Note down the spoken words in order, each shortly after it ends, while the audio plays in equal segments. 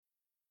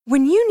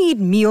When you need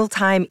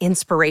mealtime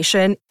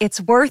inspiration,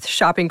 it's worth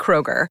shopping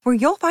Kroger, where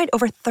you'll find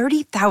over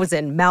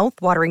 30,000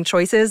 mouth-watering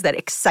choices that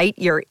excite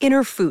your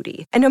inner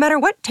foodie. And no matter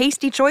what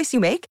tasty choice you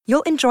make,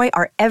 you'll enjoy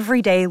our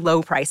everyday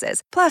low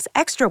prices, plus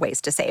extra ways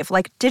to save,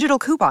 like digital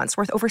coupons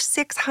worth over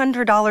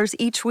 $600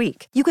 each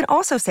week. You can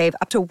also save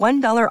up to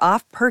 $1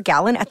 off per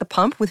gallon at the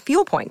pump with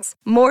fuel points.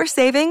 More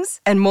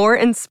savings and more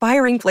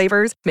inspiring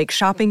flavors make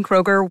shopping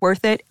Kroger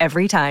worth it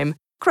every time.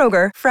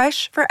 Kroger,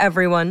 fresh for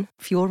everyone.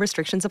 Fuel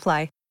restrictions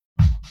apply.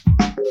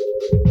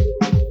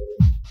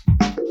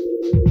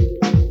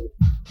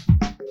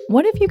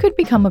 What if you could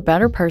become a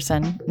better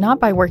person, not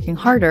by working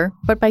harder,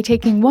 but by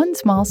taking one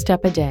small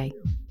step a day?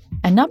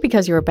 And not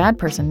because you're a bad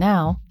person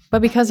now,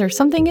 but because there's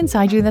something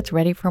inside you that's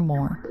ready for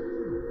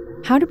more.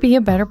 How to Be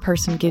a Better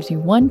Person gives you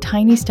one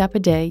tiny step a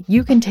day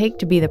you can take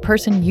to be the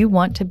person you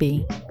want to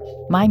be.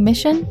 My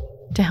mission?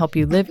 To help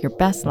you live your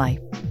best life.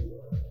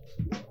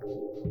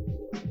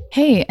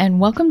 Hey, and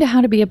welcome to How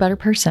to Be a Better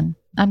Person.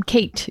 I'm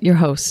Kate, your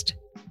host.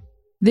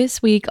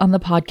 This week on the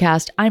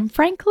podcast, I'm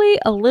frankly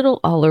a little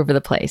all over the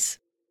place.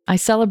 I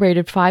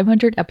celebrated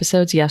 500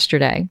 episodes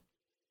yesterday,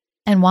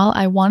 and while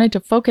I wanted to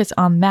focus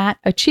on that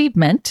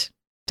achievement,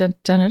 I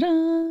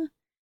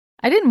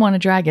didn't want to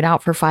drag it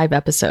out for 5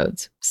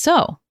 episodes.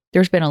 So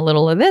there's been a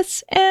little of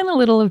this and a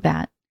little of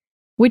that,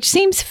 which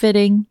seems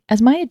fitting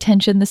as my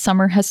attention this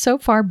summer has so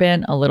far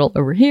been a little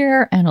over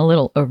here and a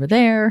little over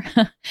there,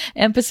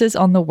 emphasis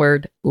on the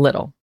word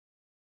little.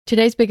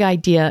 Today's big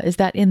idea is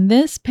that in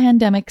this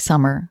pandemic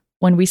summer,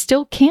 when we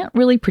still can't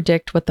really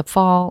predict what the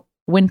fall,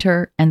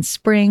 winter, and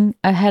spring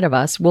ahead of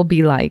us will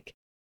be like,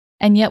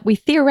 and yet we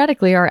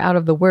theoretically are out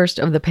of the worst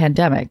of the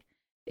pandemic,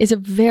 is a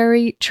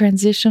very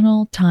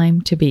transitional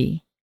time to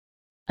be.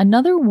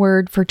 Another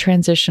word for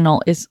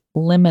transitional is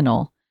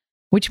liminal,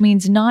 which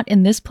means not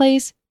in this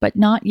place, but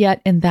not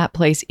yet in that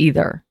place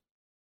either.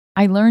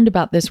 I learned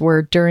about this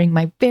word during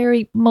my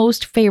very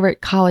most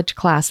favorite college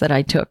class that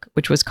I took,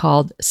 which was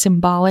called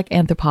Symbolic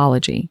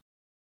Anthropology.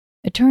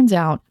 It turns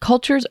out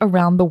cultures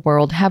around the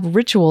world have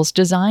rituals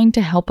designed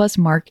to help us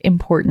mark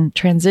important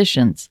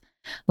transitions,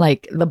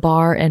 like the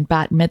bar and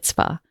bat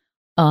mitzvah,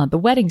 the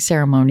wedding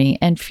ceremony,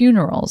 and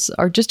funerals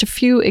are just a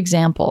few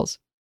examples.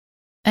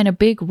 And a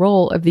big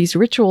role of these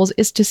rituals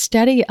is to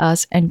steady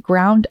us and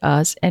ground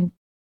us and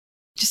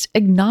just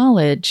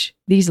acknowledge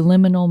these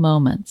liminal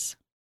moments.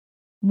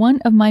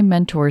 One of my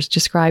mentors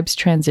describes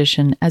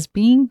transition as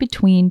being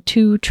between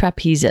two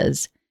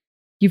trapezes.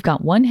 You've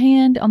got one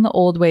hand on the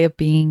old way of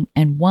being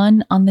and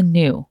one on the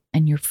new,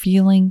 and you're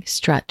feeling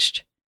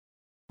stretched.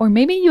 Or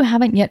maybe you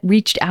haven't yet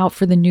reached out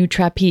for the new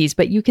trapeze,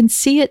 but you can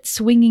see it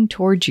swinging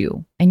towards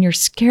you, and you're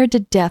scared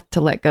to death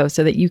to let go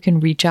so that you can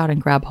reach out and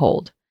grab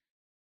hold.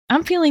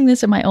 I'm feeling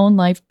this in my own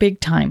life big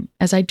time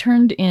as I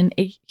turned in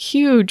a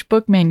huge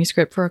book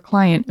manuscript for a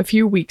client a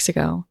few weeks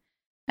ago,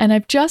 and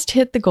I've just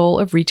hit the goal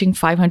of reaching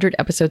 500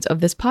 episodes of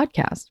this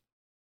podcast.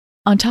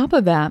 On top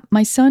of that,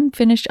 my son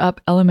finished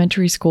up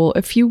elementary school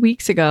a few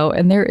weeks ago,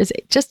 and there is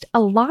just a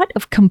lot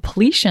of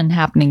completion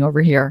happening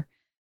over here.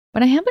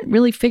 But I haven't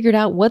really figured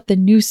out what the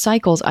new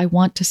cycles I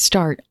want to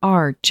start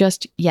are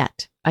just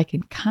yet. I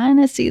can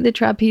kind of see the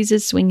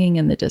trapezes swinging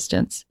in the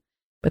distance,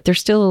 but they're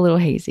still a little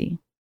hazy.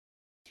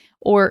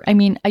 Or,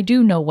 I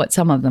do know what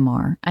some of them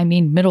are.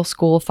 Middle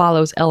school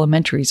follows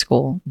elementary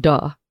school,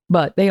 duh.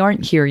 But they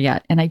aren't here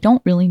yet, and I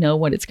don't really know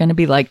what it's going to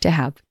be like to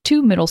have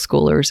 2 middle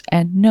schoolers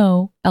and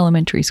no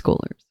elementary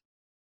schoolers.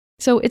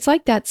 So it's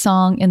like that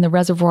song in the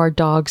Reservoir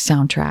Dogs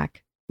soundtrack.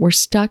 We're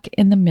stuck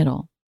in the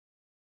middle.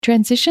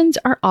 Transitions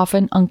are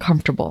often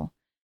uncomfortable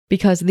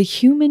because the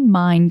human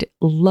mind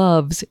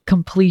loves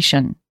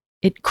completion.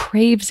 It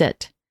craves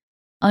it.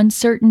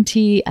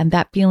 Uncertainty and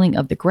that feeling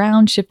of the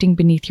ground shifting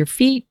beneath your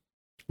feet,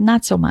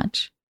 not so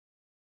much.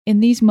 In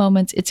these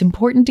moments, it's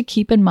important to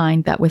keep in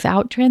mind that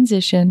without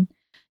transition,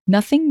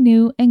 nothing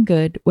new and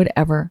good would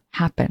ever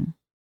happen.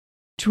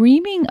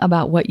 Dreaming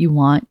about what you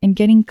want and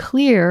getting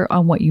clear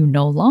on what you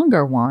no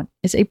longer want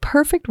is a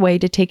perfect way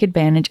to take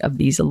advantage of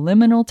these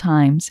liminal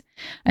times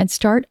and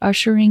start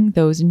ushering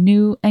those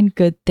new and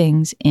good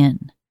things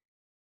in.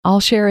 I'll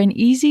share an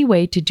easy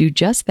way to do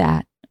just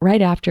that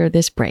right after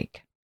this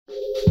break.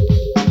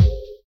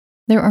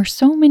 There are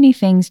so many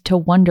things to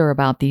wonder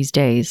about these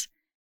days.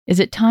 Is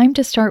it time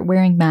to start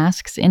wearing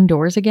masks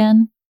indoors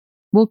again?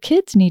 Will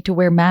kids need to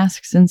wear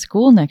masks in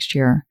school next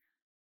year?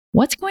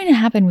 What's going to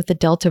happen with the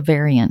Delta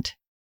variant?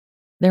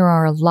 There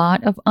are a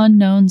lot of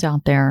unknowns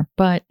out there,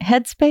 but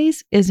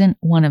Headspace isn't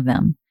one of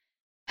them.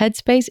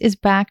 Headspace is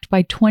backed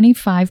by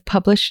 25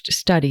 published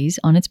studies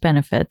on its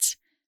benefits,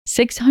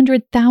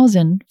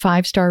 600,000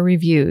 5-star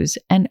reviews,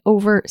 and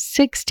over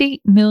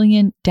 60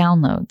 million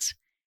downloads.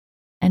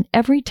 And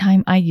every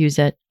time I use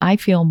it, I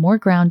feel more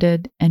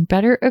grounded and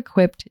better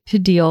equipped to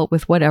deal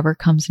with whatever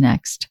comes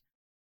next.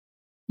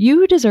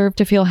 You deserve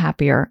to feel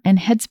happier, and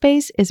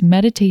Headspace is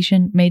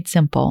meditation made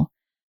simple.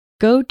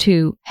 Go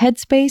to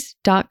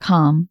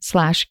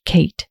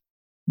headspace.com/Kate.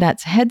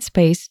 That's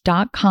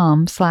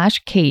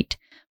headspace.com/Kate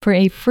for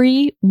a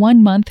free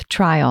 1-month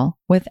trial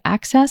with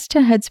access to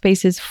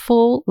Headspace's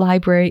full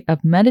library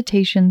of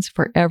meditations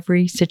for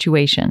every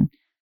situation.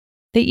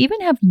 They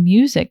even have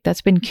music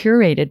that's been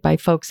curated by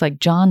folks like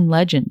John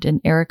Legend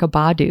and Erykah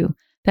Badu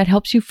that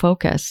helps you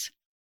focus.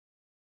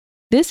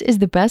 This is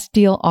the best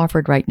deal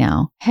offered right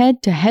now.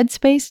 Head to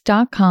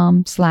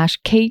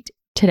headspace.com/Kate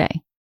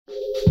today.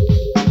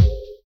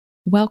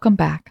 Welcome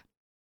back.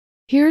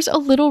 Here's a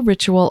little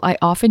ritual I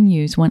often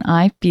use when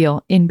I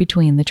feel in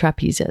between the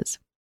trapezes.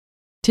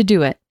 To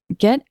do it,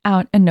 get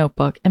out a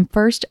notebook and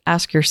first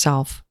ask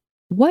yourself,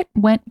 what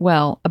went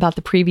well about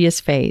the previous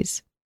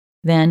phase?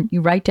 Then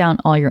you write down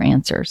all your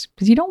answers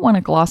because you don't want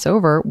to gloss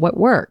over what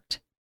worked.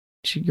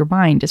 Your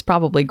mind is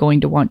probably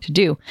going to want to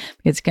do.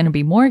 It's going to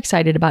be more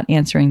excited about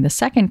answering the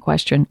second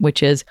question,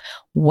 which is,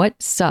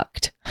 what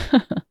sucked?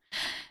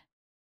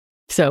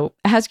 So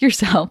ask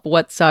yourself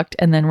what sucked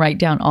and then write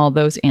down all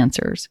those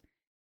answers.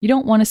 You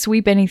don't want to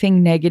sweep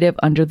anything negative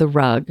under the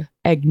rug.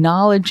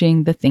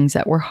 Acknowledging the things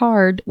that were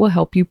hard will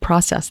help you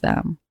process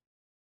them.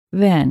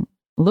 Then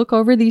look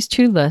over these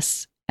two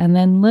lists and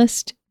then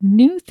list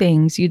new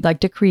things you'd like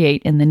to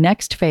create in the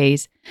next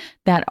phase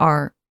that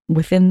are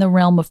within the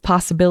realm of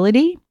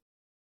possibility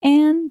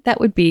and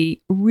that would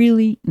be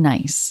really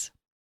nice.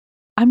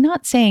 I'm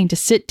not saying to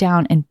sit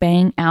down and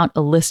bang out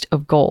a list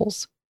of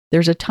goals.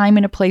 There's a time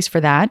and a place for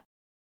that.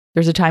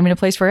 There's a time and a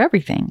place for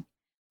everything.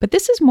 But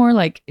this is more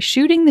like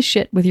shooting the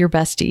shit with your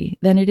bestie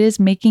than it is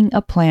making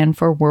a plan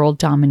for world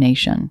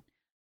domination.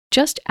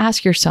 Just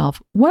ask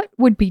yourself, what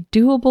would be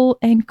doable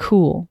and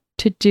cool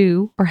to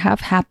do or have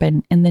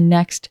happen in the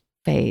next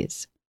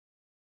phase?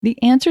 The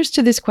answers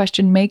to this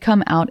question may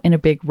come out in a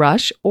big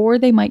rush, or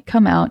they might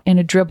come out in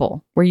a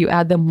dribble, where you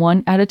add them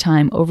one at a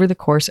time over the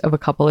course of a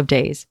couple of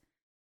days.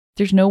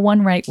 There's no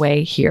one right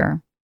way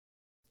here.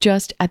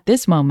 Just at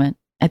this moment,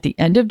 at the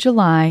end of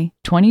July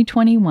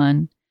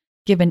 2021,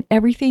 given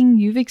everything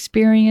you've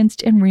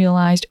experienced and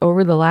realized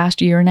over the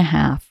last year and a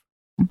half,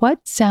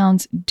 what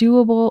sounds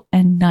doable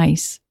and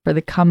nice for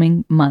the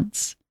coming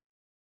months?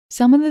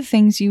 Some of the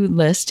things you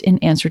list in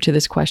answer to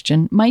this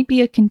question might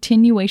be a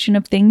continuation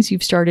of things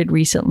you've started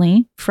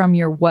recently from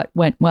your what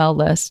went well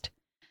list,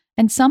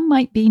 and some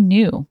might be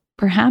new,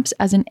 perhaps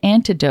as an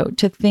antidote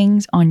to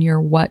things on your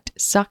what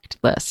sucked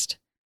list.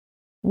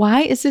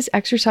 Why is this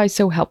exercise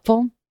so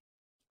helpful?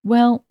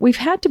 Well, we've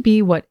had to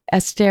be what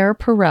Esther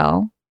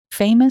Perel,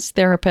 famous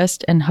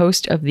therapist and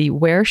host of the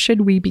Where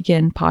Should We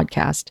Begin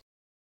podcast,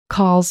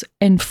 calls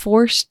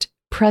enforced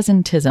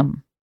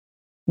presentism,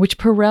 which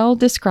Perel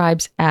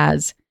describes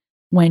as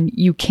when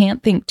you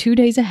can't think 2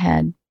 days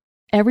ahead,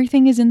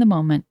 everything is in the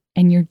moment,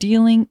 and you're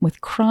dealing with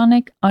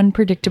chronic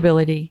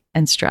unpredictability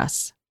and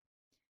stress.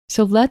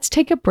 So let's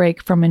take a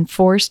break from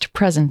enforced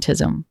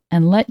presentism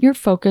and let your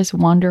focus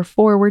wander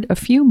forward a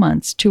few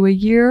months to a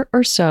year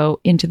or so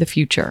into the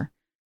future.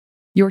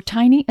 Your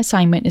tiny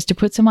assignment is to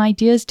put some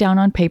ideas down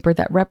on paper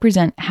that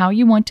represent how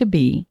you want to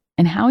be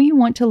and how you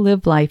want to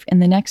live life in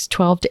the next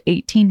 12 to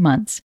 18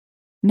 months,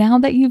 now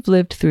that you've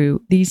lived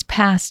through these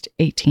past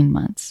 18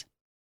 months.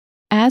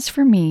 As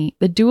for me,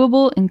 the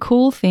doable and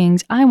cool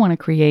things I want to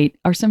create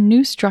are some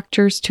new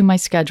structures to my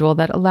schedule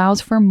that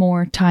allows for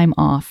more time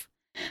off.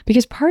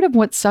 Because part of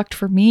what sucked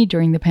for me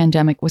during the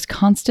pandemic was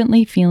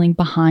constantly feeling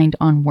behind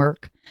on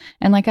work,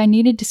 and like I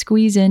needed to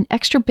squeeze in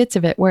extra bits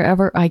of it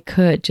wherever I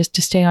could just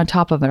to stay on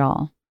top of it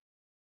all.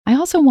 I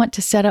also want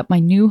to set up my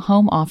new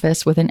home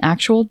office with an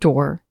actual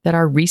door that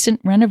our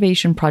recent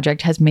renovation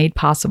project has made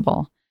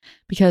possible,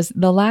 because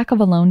the lack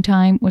of alone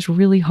time was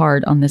really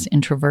hard on this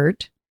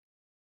introvert.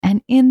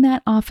 And in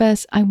that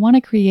office, I want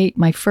to create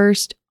my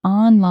first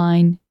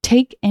online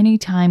Take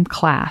Anytime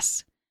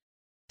class,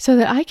 so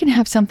that I can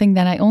have something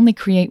that I only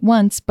create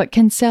once but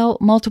can sell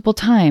multiple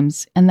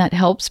times, and that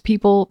helps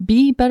people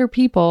be better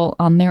people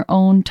on their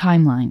own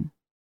timeline.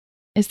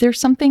 Is there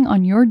something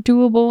on your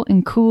doable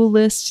and cool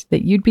list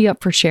that you'd be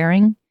up for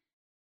sharing?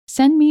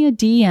 Send me a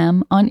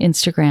DM on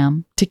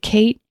Instagram to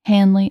Kate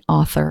Hanley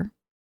Author,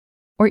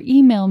 or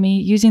email me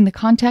using the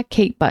Contact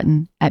Kate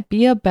button at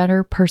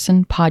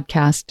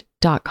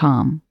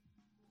beabetterpersonpodcast.com.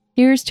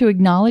 Here's to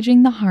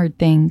acknowledging the hard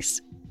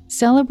things,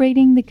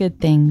 celebrating the good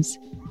things,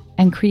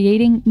 and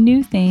creating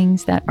new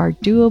things that are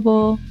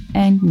doable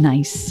and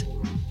nice.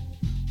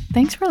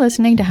 Thanks for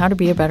listening to How to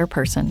Be a Better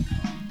Person.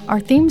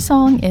 Our theme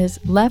song is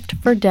Left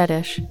for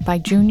Deadish by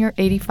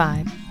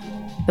Junior85.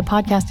 The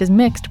podcast is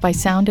mixed by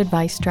Sound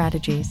Advice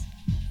Strategies.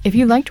 If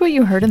you liked what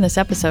you heard in this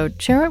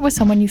episode, share it with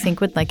someone you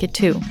think would like it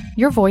too.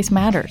 Your voice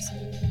matters.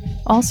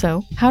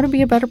 Also, How to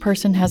Be a Better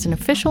Person has an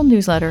official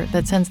newsletter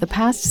that sends the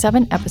past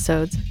 7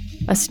 episodes,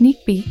 a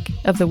sneak peek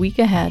of the week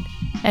ahead,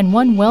 and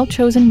one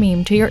well-chosen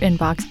meme to your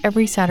inbox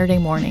every Saturday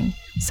morning.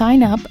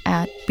 Sign up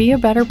at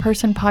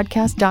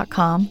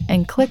beabetterpersonpodcast.com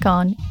and click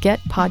on Get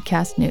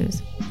Podcast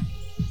News.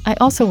 I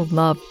also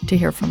love to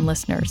hear from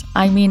listeners.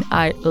 I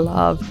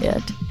love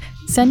it.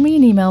 Send me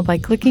an email by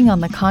clicking on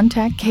the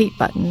Contact Kate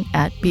button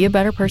at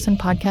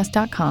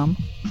beabetterpersonpodcast.com.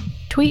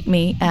 Tweet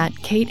me at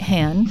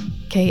KateHan,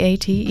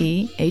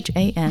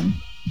 Katehan,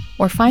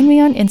 or find me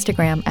on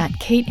Instagram at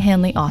Kate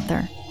Hanley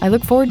Author. I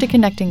look forward to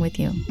connecting with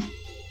you.